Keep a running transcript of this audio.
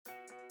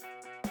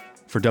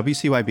For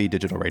WCYB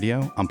Digital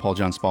Radio, I'm Paul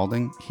John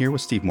Spaulding, here with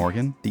Steve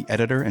Morgan, the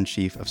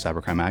editor-in-chief of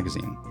Cybercrime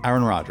Magazine.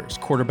 Aaron Rodgers,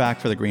 quarterback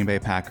for the Green Bay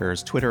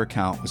Packers' Twitter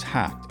account was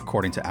hacked,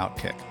 according to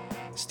Outkick.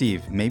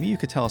 Steve, maybe you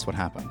could tell us what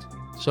happened.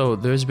 So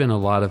there's been a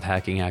lot of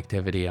hacking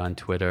activity on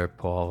Twitter,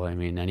 Paul. I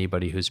mean,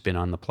 anybody who's been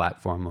on the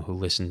platform or who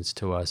listens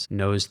to us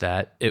knows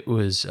that it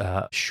was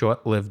a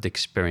short-lived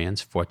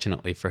experience,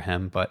 fortunately for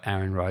him, but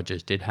Aaron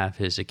Rodgers did have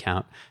his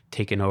account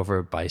taken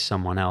over by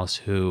someone else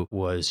who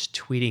was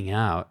tweeting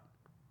out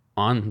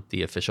on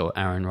the official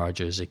Aaron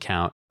Rodgers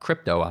account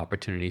crypto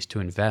opportunities to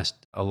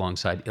invest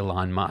alongside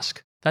Elon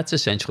Musk. That's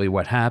essentially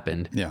what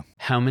happened. Yeah.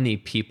 How many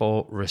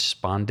people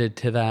responded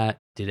to that?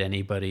 Did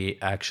anybody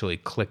actually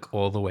click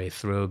all the way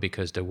through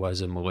because there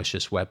was a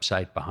malicious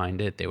website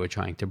behind it they were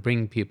trying to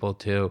bring people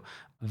to?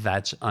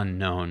 That's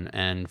unknown.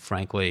 And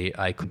frankly,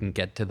 I couldn't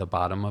get to the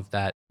bottom of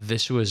that.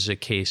 This was a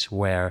case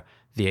where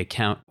the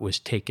account was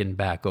taken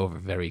back over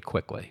very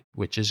quickly,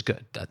 which is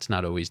good. That's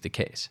not always the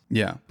case.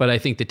 Yeah. But I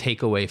think the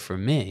takeaway for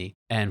me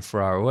and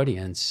for our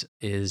audience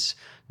is,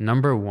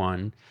 number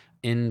one,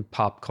 in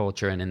pop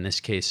culture, and in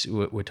this case,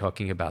 we're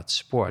talking about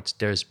sports,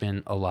 there's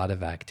been a lot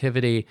of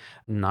activity.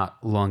 Not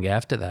long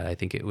after that, I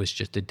think it was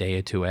just a day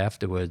or two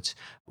afterwards,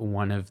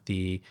 one of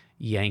the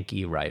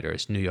Yankee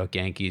writers, New York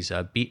Yankees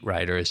beat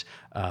writers,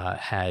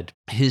 had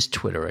his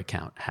Twitter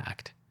account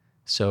hacked.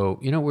 So,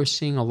 we're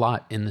seeing a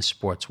lot in the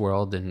sports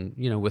world and,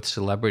 with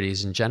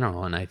celebrities in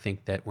general. And I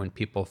think that when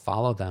people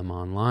follow them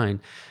online,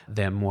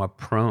 they're more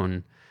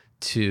prone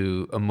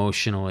to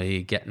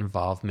emotionally get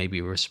involved, maybe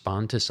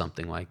respond to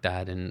something like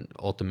that, and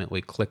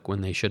ultimately click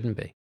when they shouldn't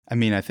be. I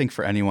mean, I think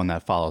for anyone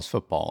that follows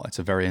football, it's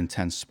a very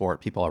intense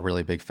sport. People are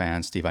really big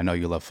fans. Steve, I know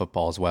you love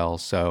football as well.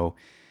 So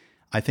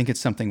I think it's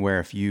something where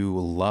if you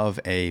love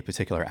a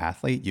particular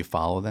athlete, you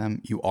follow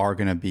them, you are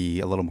going to be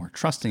a little more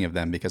trusting of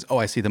them because,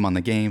 I see them on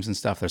the games and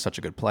stuff. They're such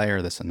a good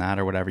player, this and that,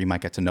 or whatever. You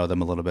might get to know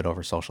them a little bit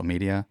over social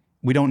media.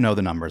 We don't know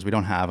the numbers. We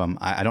don't have them.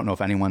 I don't know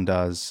if anyone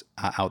does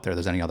out there.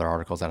 There's any other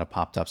articles that have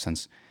popped up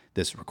since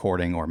this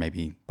recording, or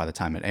maybe by the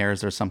time it airs,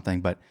 there's something.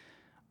 But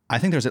I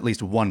think there's at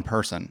least one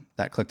person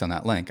that clicked on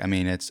that link. I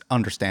mean, it's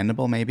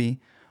understandable maybe,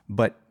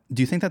 but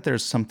do you think that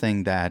there's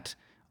something that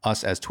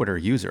us as Twitter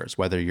users,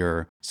 whether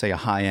you're, say, a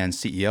high-end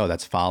CEO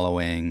that's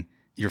following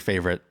your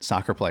favorite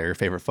soccer player, your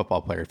favorite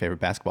football player, your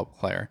favorite basketball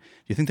player,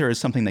 do you think there is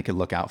something they could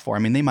look out for? I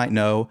mean, they might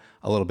know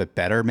a little bit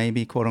better,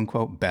 maybe, quote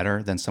unquote,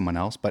 better than someone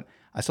else, but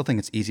I still think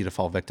it's easy to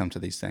fall victim to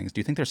these things. Do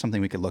you think there's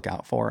something we could look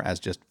out for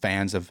as just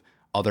fans of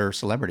other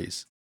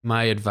celebrities?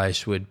 My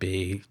advice would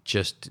be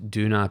just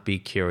do not be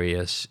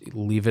curious,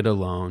 leave it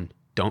alone.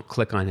 Don't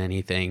click on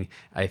anything.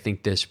 I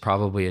think there's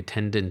probably a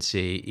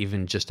tendency,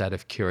 even just out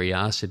of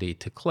curiosity,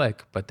 to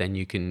click, but then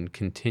you can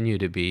continue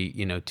to be,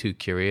 too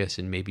curious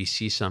and maybe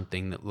see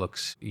something that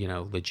looks,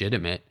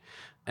 legitimate,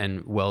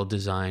 and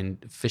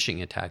well-designed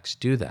phishing attacks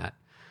do that.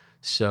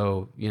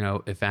 So,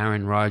 if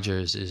Aaron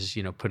Rodgers is,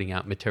 putting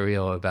out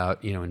material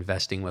about,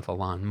 investing with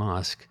Elon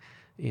Musk,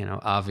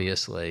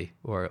 obviously,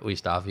 or at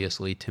least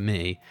obviously to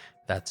me,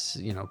 that's,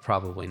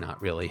 probably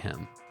not really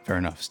him. Fair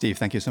enough. Steve,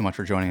 thank you so much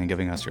for joining and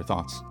giving us your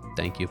thoughts.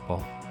 Thank you,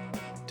 Paul.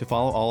 To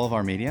follow all of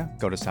our media,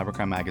 go to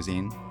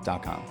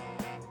cybercrimemagazine.com.